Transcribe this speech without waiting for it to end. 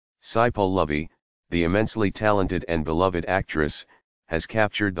Sai Pallavi, the immensely talented and beloved actress, has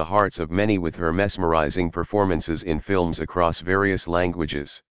captured the hearts of many with her mesmerizing performances in films across various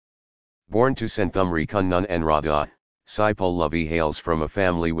languages. Born to Senthamri Kannan and Radha, Sai Pallavi hails from a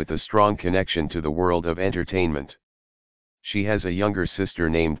family with a strong connection to the world of entertainment. She has a younger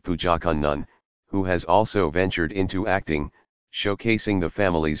sister named Pooja Kannan, who has also ventured into acting, showcasing the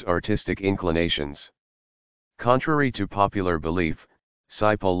family's artistic inclinations. Contrary to popular belief,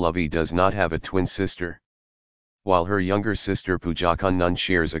 Sai Pallavi does not have a twin sister. While her younger sister Pooja Kannan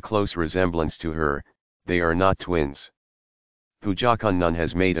shares a close resemblance to her, they are not twins. Pooja Kannan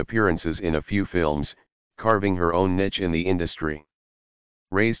has made appearances in a few films, carving her own niche in the industry.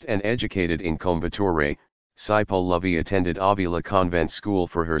 Raised and educated in Coimbatore, Sai Pallavi attended Avila Convent School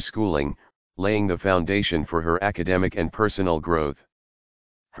for her schooling, laying the foundation for her academic and personal growth.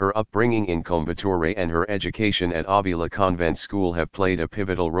 Her upbringing in Coimbatore and her education at Avila Convent School have played a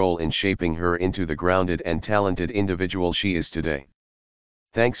pivotal role in shaping her into the grounded and talented individual she is today.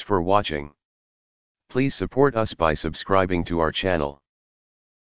 Thanks for watching. Please support us by subscribing to our channel.